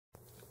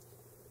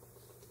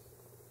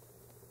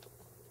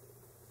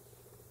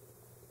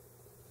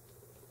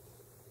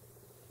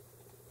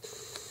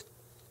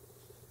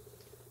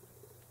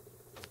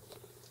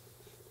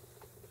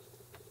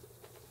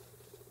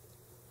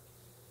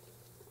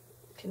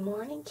Good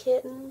morning,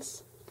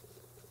 kittens.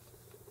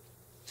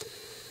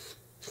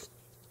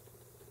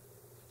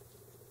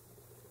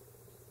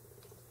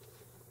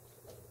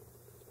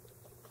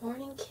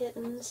 Morning,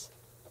 kittens.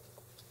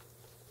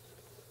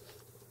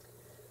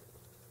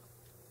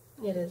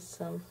 It is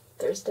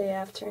Thursday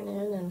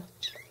afternoon and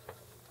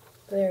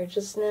they're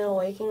just now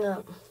waking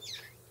up.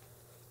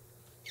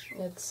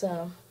 It's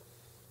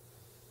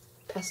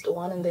past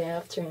 1 in the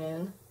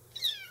afternoon.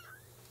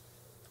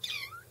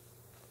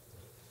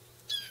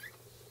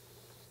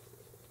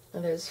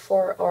 And there's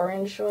 4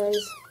 orange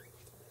ones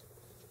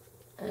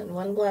and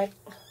one black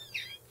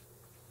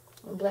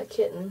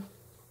kitten.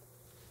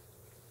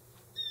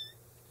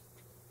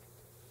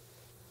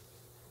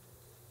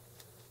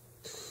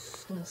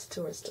 Those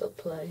 2 are still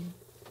playing.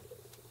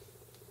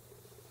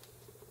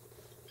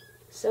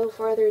 So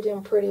far they're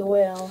doing pretty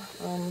well.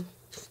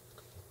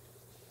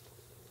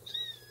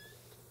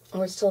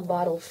 We're still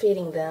bottle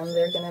feeding them.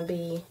 They're going to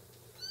be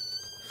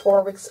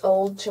 4 weeks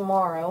old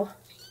tomorrow.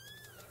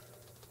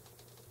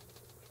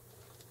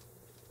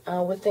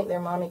 We think their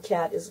mommy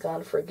cat is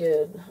gone for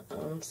good,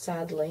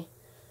 sadly.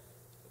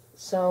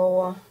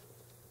 So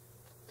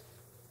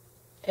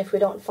if we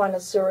don't find a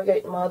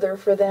surrogate mother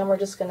for them, we're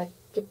just going to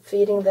keep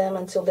feeding them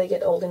until they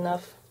get old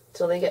enough,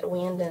 till they get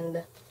weaned,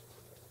 and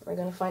we're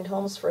going to find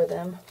homes for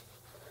them.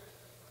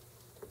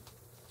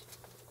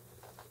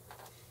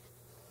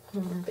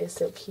 They're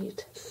so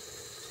cute.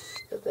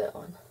 Look at that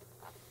one.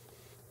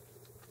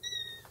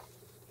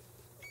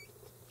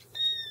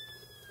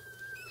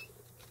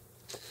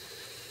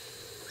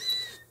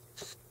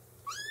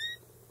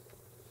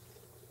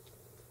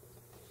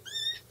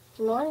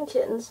 Good morning,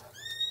 kittens.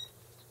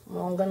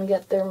 Well, I'm going to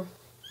get their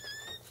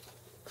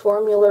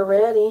formula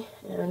ready,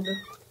 and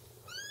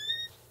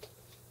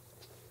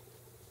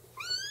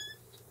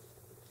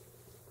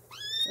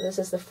this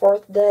is the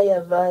 4th day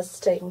of us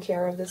taking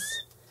care of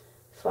this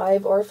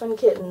 5 orphan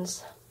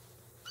kittens.